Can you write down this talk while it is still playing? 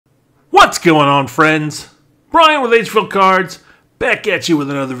What's going on, friends? Brian with HvilleCards, back at you with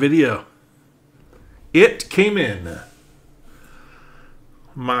another video. It came in.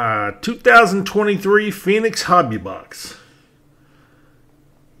 My 2023 Phoenix Hobby Box.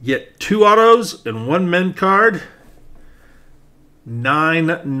 Get 2 autos and 1 men card.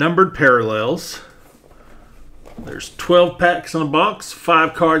 9 numbered parallels. There's 12 packs in a box,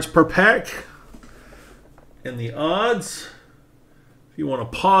 5 cards per pack. And the odds, if you want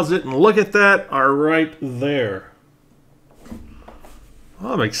to pause it and look at that, are right there.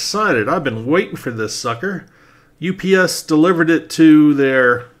 I'm excited. I've been waiting for this sucker. UPS delivered it to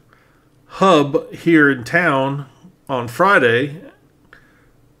their hub here in town on Friday,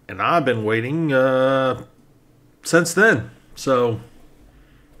 and I've been waiting since then. So,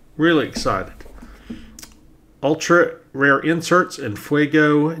 really excited. Ultra rare inserts and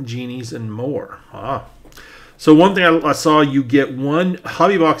Fuego genies and more. So one thing I saw, you get one,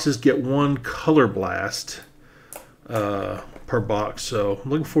 hobby boxes get 1 color blast per box. So I'm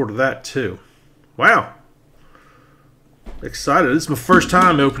looking forward to that too. Wow. Excited. This is my first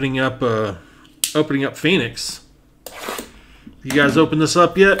time opening up Phoenix. You guys open this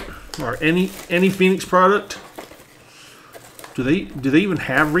up yet? Or any Phoenix product? Do they even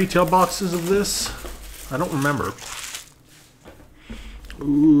have retail boxes of this? I don't remember.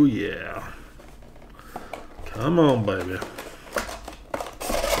 Ooh yeah. Come on, baby.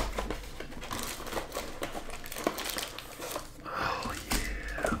 Oh,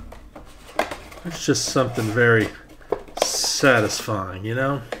 yeah. It's just something very satisfying, you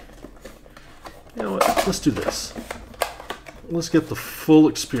know? You know what? Let's do this. Let's get the full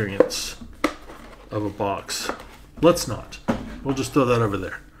experience of a box. Let's not. We'll just throw that over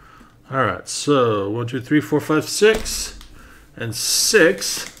there. All right, so 1, 2, 3, 4, 5, 6, and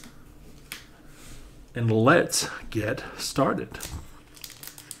 6. And let's get started.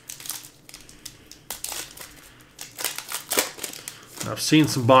 I've seen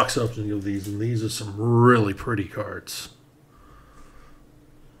some box opening of these, and these are some really pretty cards.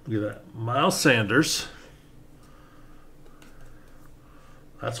 Look at that. Miles Sanders.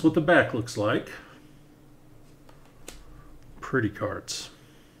 That's what the back looks like. Pretty cards.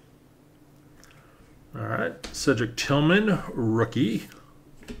 All right. Cedric Tillman, rookie.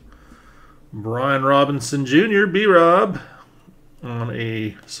 Brian Robinson Jr., B-Rob,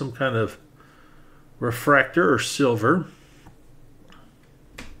 on some kind of refractor or silver.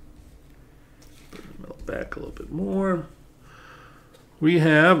 Melt back a little bit more. We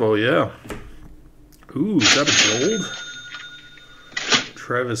have, oh yeah. Ooh, is that a gold?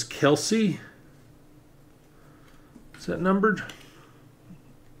 Travis Kelce. Is that numbered?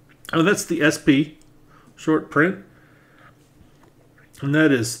 Oh, that's the SP short print. And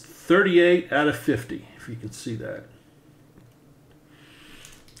that is 38 out of 50, if you can see that.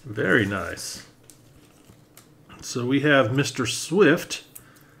 Very nice. So we have Mr. Swift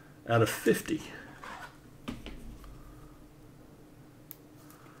out of 50.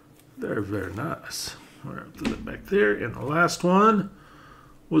 Very, very nice. All right, put that back there. And the last one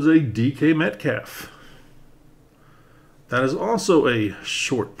was a DK Metcalf. That is also a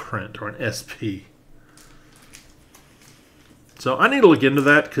short print, or an SP. So I need to look into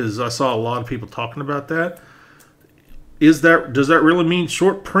that because I saw a lot of people talking about that. Does that really mean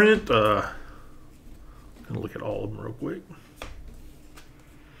short print? I'm gonna look at all of them real quick.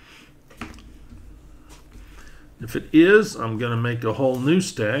 If it is, I'm gonna make a whole new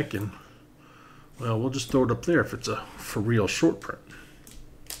stack, and well, we'll just throw it up there if it's a for real short print.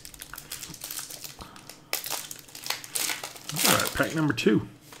 All right, pack number 2.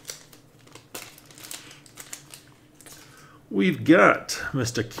 We've got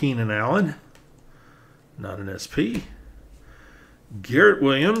Mr. Keenan Allen, not an SP. Garrett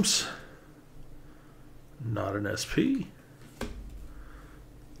Williams, not an SP.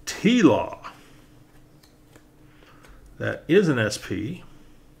 T-Law, that is an SP.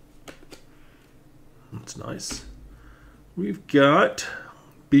 That's nice. We've got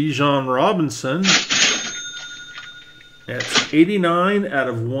Bijan Robinson. That's 89 out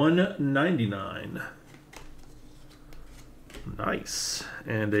of 199. Nice.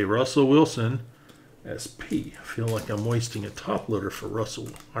 And a Russell Wilson SP. I feel like I'm wasting a top loader for Russell.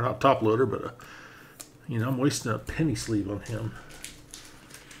 Or not top loader, but I'm wasting a penny sleeve on him.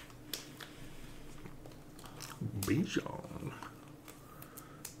 Bijan.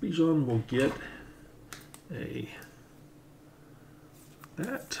 Bijan will get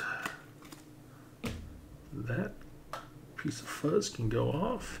that piece of fuzz can go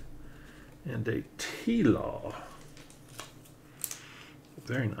off. And a T-Law.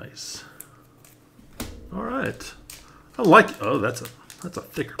 Very nice. All right. I like, oh, that's That's a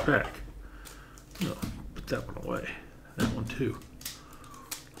thicker pack. No, put that one away. That one too.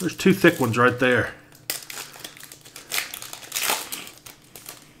 There's two thick ones right there.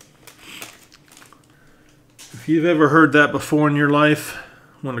 If you've ever heard that before in your life,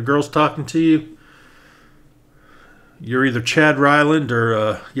 when a girl's talking to you, you're either Chad Ryland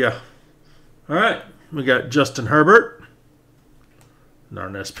or, yeah. All right, we got Justin Herbert,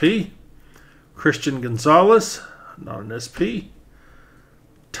 not an SP. Christian Gonzalez, not an SP.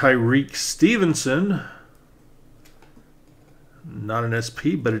 Tyreek Stevenson, not an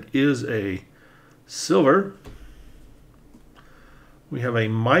SP, but it is a silver. We have a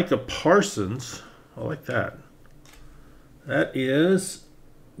Micah Parsons. I like that. That is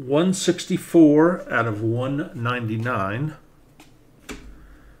 164 out of 199.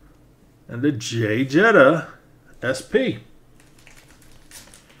 And a Jay Jetta SP.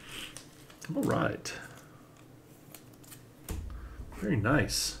 All right. Very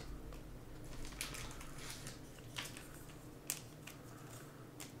nice.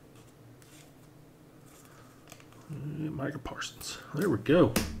 Micah Parsons. There we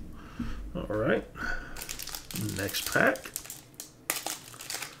go. All right. Next pack.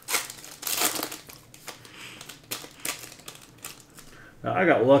 Now, I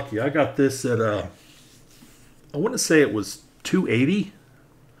got lucky. I got this at I want to say it was $280.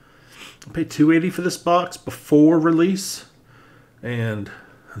 I paid $280 for this box before release, and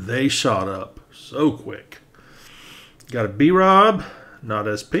they shot up so quick. Got a B-Rob, not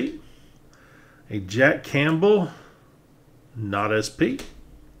SP. A Jack Campbell, not SP.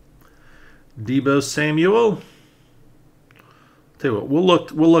 Debo Samuel. Tell you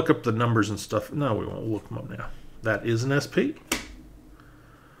what, we'll look up the numbers and stuff. No, we won't look them up now. That is an SP.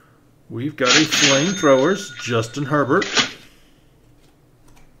 We've got a Flamethrowers, Justin Herbert.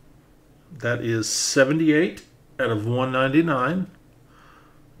 That is 78 out of 199.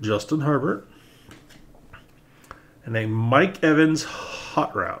 Justin Herbert. And a Mike Evans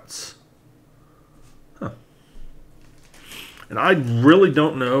Hot Routes. Huh. And I really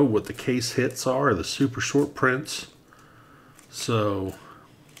don't know what the case hits are, or the super short prints. So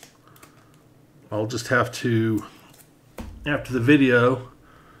I'll just have to, after the video,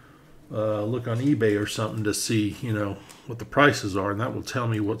 look on eBay or something to see, you know, what the prices are, and that will tell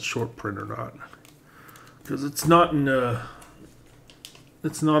me what's short print or not. Because it's not in,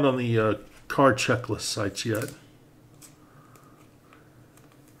 it's not on the card checklist sites yet.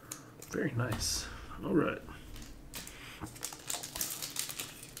 Very nice. All right.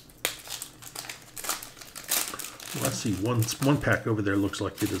 Well, I see one pack over there looks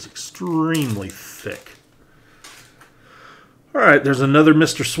like it is extremely thick. All right, there's another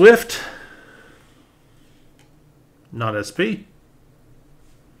Mr. Swift. Not SP.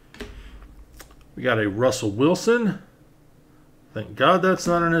 We got a Russell Wilson. Thank God that's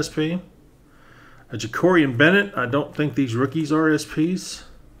not an SP. A Jacorian Bennett. I don't think these rookies are SPs.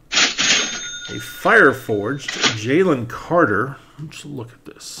 A Fireforged Jalen Carter. Let's look at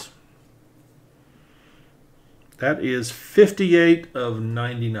this. That is 58 of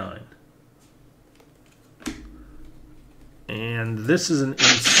 99. And this is an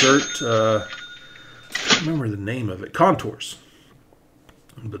insert, I can't remember the name of it, Contours.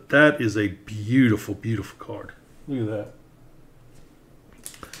 But that is a beautiful, beautiful card. Look at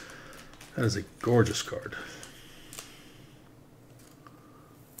that. That is a gorgeous card.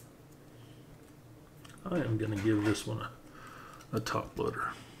 I am going to give this one a top loader.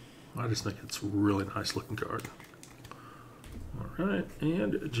 I just think it's a really nice looking card. All right,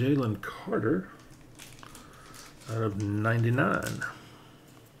 and Jalen Carter out of 99.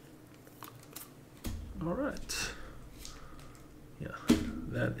 All right. Yeah,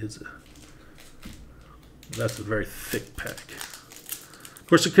 that's a very thick pack. Of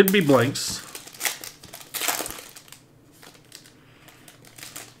course, it could be blanks.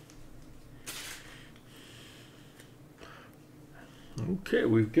 Okay,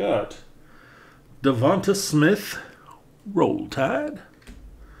 we've got Devonta Smith, Roll Tide.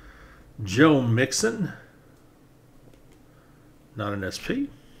 Joe Mixon, not an SP.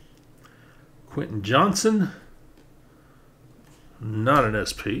 Quentin Johnson, not an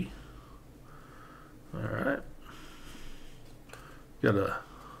SP. All right. Got a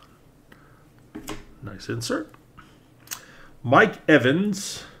nice insert. Mike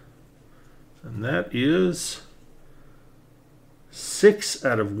Evans, and that is 6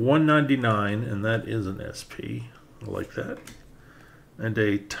 out of 199, and that is an SP. I like that. And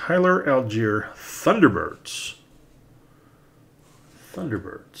a Tyler Algier Thunderbirds.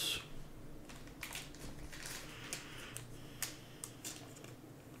 Thunderbirds.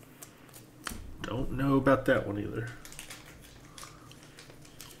 Don't know about that one either.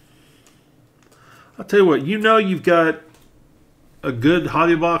 I'll tell you what, you know you've got a good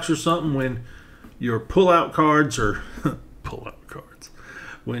hobby box or something when your pull-out cards are pull-out cards.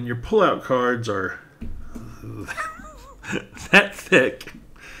 When your pull-out cards are that thick.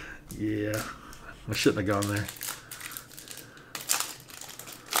 Yeah, I shouldn't have gone there.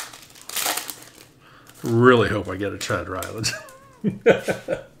 Really hope I get a Chad Ryland.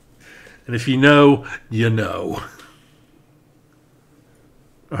 And if you know, you know.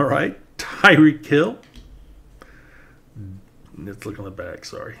 All right, Tyreek Hill. Let's look on the back,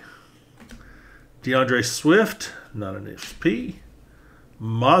 sorry. DeAndre Swift, not an SP.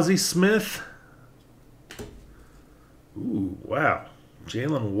 Mozzie Smith. Ooh, wow.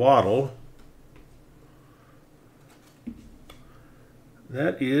 Jalen Waddle.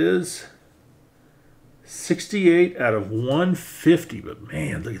 That is 68 out of 150, but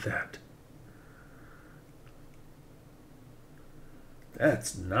man, look at that.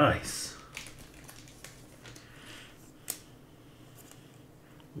 That's nice.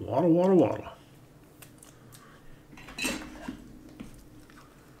 Waddle, waddle, waddle.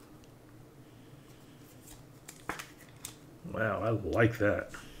 Wow, I like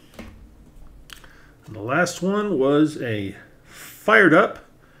that. And the last one was a fired up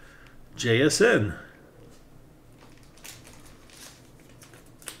JSN.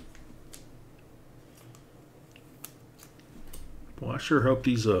 Well, I sure hope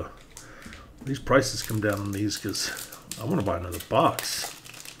these prices come down on these, because I want to buy another box.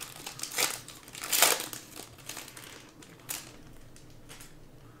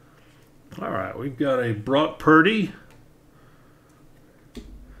 All right, we've got a Brock Purdy,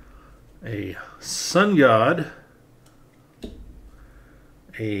 a Sun God,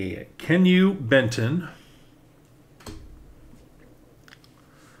 a Kenyu Benton.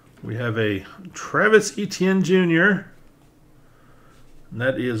 We have a Travis Etienne Jr., and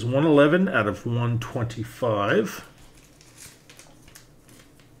that is 111 out of 125.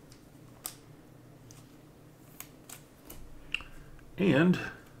 And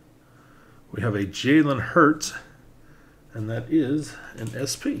we have a Jalen Hurts, and that is an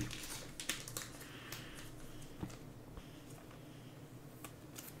SP.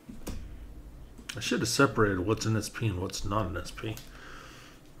 I should have separated what's an SP and what's not an SP.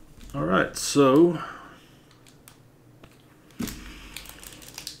 All right, so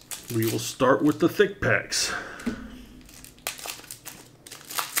we will start with the thick packs.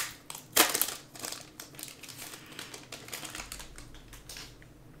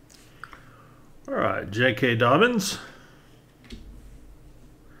 All right, J.K. Dobbins.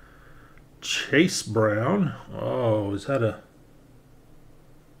 Chase Brown. Oh, is that a...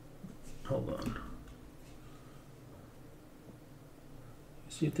 Hold on.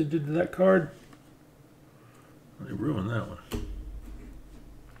 See what they did to that card? They ruined that one.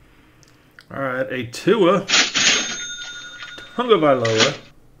 All right, a Tua Tagovailoa.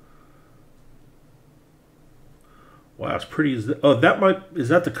 Wow, it's pretty. Oh, is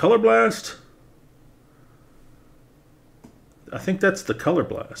that the Color Blast? I think that's the Color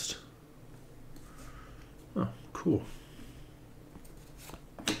Blast. Oh, cool.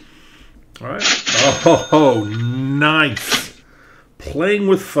 All right. Oh, nice. Playing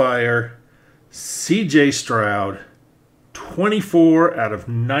with Fire, C.J. Stroud, 24 out of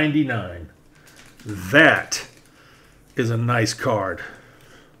 99. That is a nice card.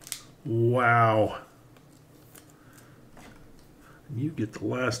 Wow. You get the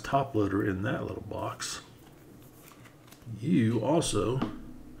last top loader in that little box. You also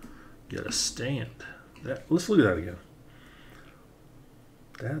get a stand. Let's look at that again.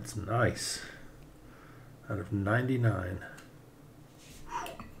 That's nice. Out of 99.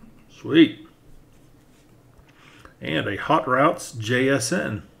 Sweet. And a Hot Routes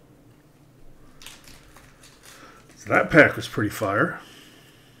JSN. So that pack was pretty fire.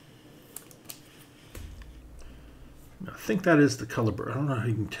 I think that is the Color Burst. I don't know how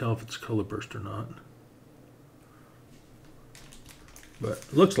you can tell if it's Color Burst or not. But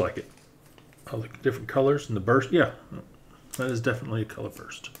it looks like it. All the different colors and the burst. Yeah, that is definitely a Color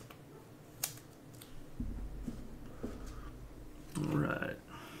Burst. All right.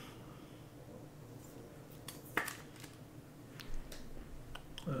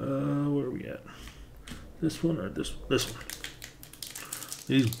 Where are we at? This one or this one?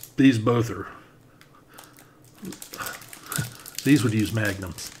 These both are. These would use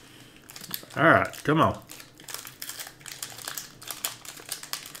magnums. All right, come on.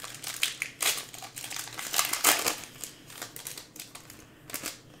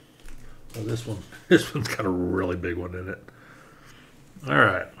 Oh, this one's got a really big one in it. All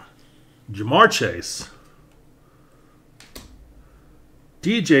right, Jamar Chase,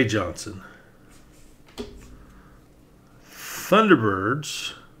 DJ Johnson,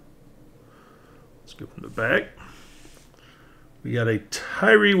 Thunderbirds. Let's go from the back. We got a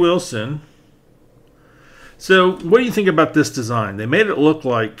Tyree Wilson. So what do you think about this design? They made it look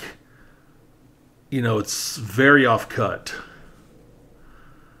like, you know, it's very off-cut.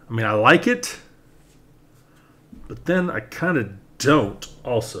 I mean, I like it, but then I kind of don't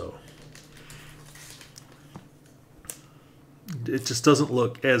also. It just doesn't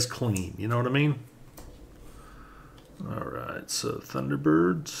look as clean, you know what I mean? All right, so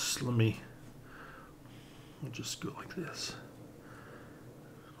Thunderbirds, we'll just go like this.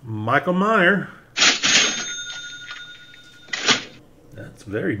 Michael Meyer. That's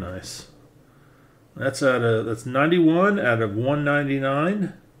very nice. That's 91 out of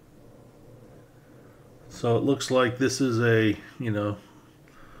 199. So it looks like this is a, you know,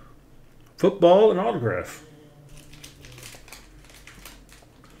 football and autograph.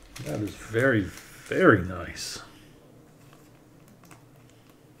 That is very, very nice.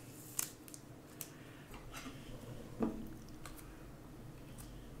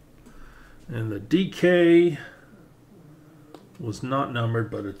 And the DK was not numbered,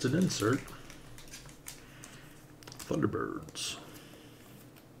 but it's an insert. Thunderbirds.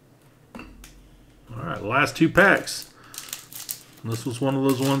 All right, last two packs. This was one of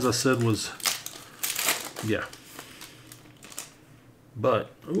those ones I said was, yeah.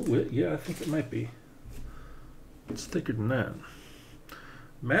 But, oh, yeah, I think it might be. It's thicker than that.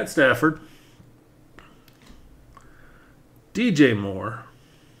 Matt Stafford. DJ Moore.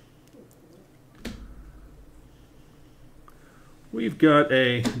 We've got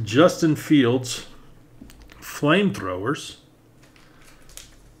a Justin Fields Flamethrowers.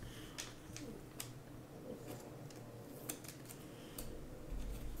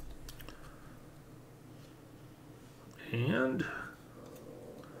 And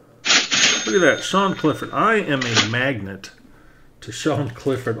look at that, Sean Clifford. I am a magnet to Sean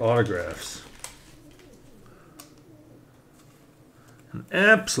Clifford autographs. An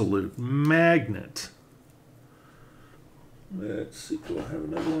absolute magnet. Let's see, do I have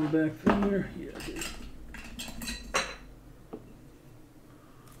another one back there? Yeah, I do.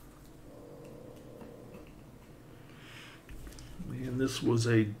 And this was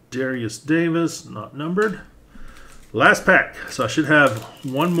a Darius Davis, not numbered. Last pack, so I should have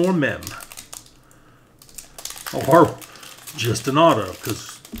one more mem. Or just an auto,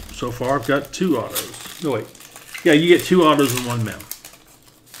 because so far I've got two autos. No, wait. Yeah, you get two autos and one mem.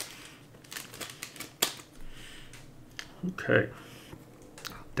 Okay.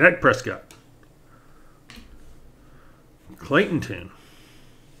 Dak Prescott. Clayton Tune.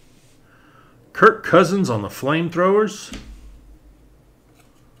 Kirk Cousins on the Flamethrowers.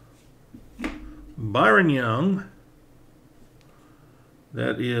 Byron Young.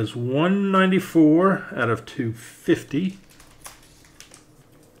 That is 194 out of 250.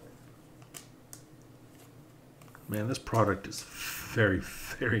 Man, this product is very,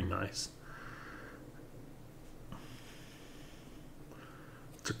 very nice.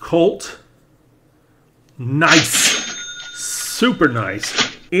 It's a Colt. Nice. Super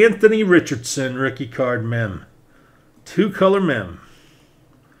nice. Anthony Richardson rookie card mem. Two-color mem.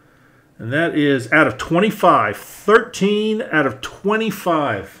 And that is out of 25. 13 out of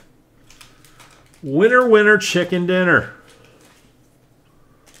 25. Winner, winner, chicken dinner.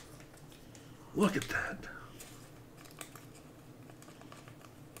 Look at that.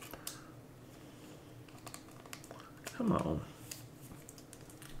 Come on.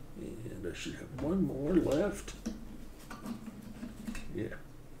 And I should have one more left. Yeah.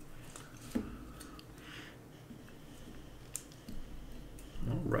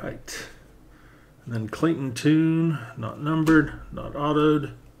 All right. And then Clayton Tune, not numbered, not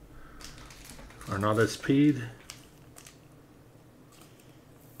autoed, or not SP'd.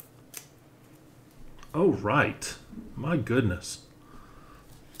 Oh, right. My goodness.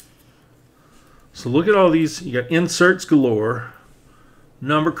 So look at all these. You got inserts galore,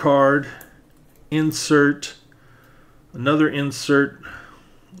 number card, insert, another insert.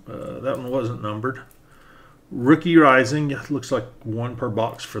 That one wasn't numbered. Rookie Rising, looks like one per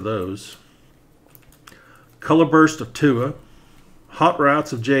box for those. Color Burst of Tua. Hot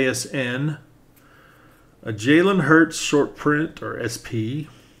Routes of JSN. A Jalen Hurts short print or SP.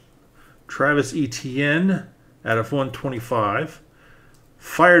 Travis Etienne out of 125.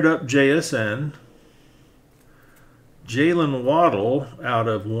 Fired Up JSN. Jalen Waddle out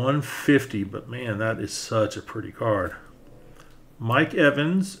of 150. But man, that is such a pretty card. Mike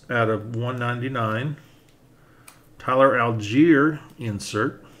Evans out of 199. Tyler Algier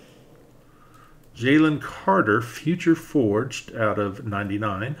insert. Jalen Carter Future Forged out of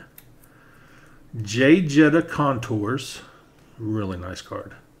 99. Jay Jetta Contours. Really nice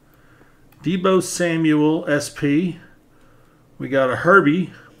card. Debo Samuel SP. We got a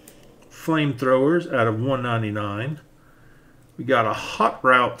Herbie Flamethrowers out of 199. We got a Hot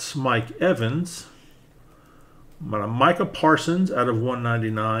Routes Mike Evans. We got a Micah Parsons out of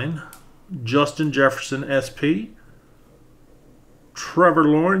 199. Justin Jefferson SP. Trevor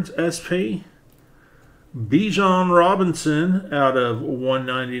Lawrence SP. Bijan Robinson out of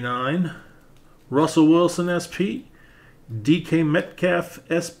 199. Russell Wilson SP. DK Metcalf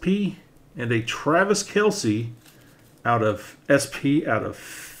SP. And a Travis Kelce out of SP out of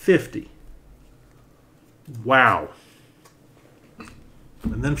 50. Wow.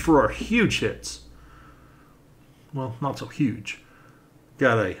 And then for our huge hits. Well, not so huge.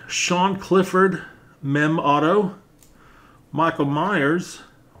 Got a Sean Clifford Mem Auto. Michael Myers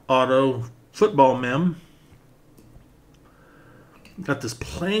Auto Football Mem. Got this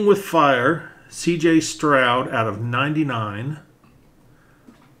Playing with Fire CJ Stroud out of 99.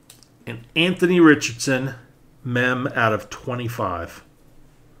 And Anthony Richardson Mem out of 25.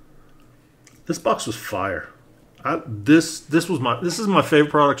 This box was fire. This is my favorite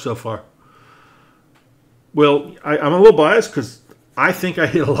product so far. Well, I'm a little biased because I think I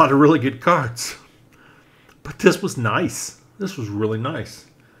hit a lot of really good cards. But this was nice. This was really nice.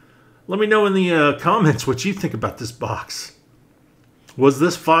 Let me know in the comments what you think about this box. Was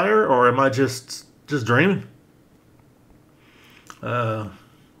this fire, or am I just dreaming? What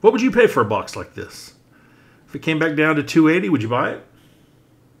would you pay for a box like this? If it came back down to $280, would you buy it?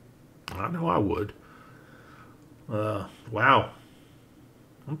 I know I would. Wow.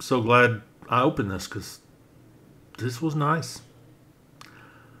 I'm so glad I opened this because this was nice.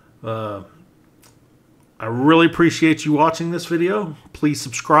 I really appreciate you watching this video. Please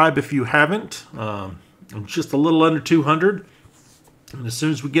subscribe if you haven't. I'm just a little under 200. And as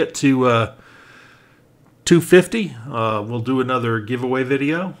soon as we get to 250, we'll do another giveaway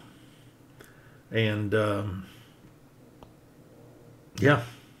video. And yeah.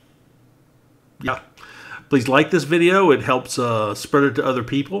 Please like this video. It helps spread it to other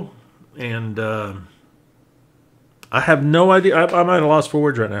people. And I have no idea. I'm at a loss for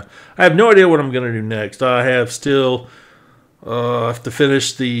words right now. I have no idea what I'm going to do next. I have still have to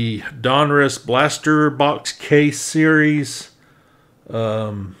finish the Donruss Blaster Box Case series.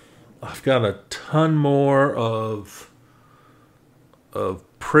 I've got a ton more of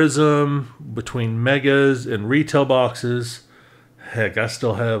Prism between megas and retail boxes. Heck, I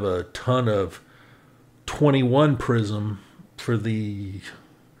still have a ton of 21 Prism for the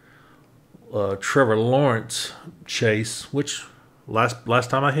Trevor Lawrence chase, which last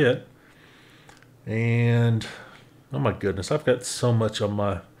time I hit. And oh my goodness, I've got so much on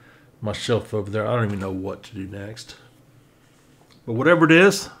my shelf over there. I don't even know what to do next. But whatever it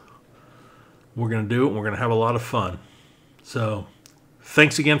is, we're going to do it, and we're going to have a lot of fun. So,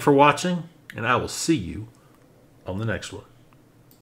 thanks again for watching, and I will see you on the next one.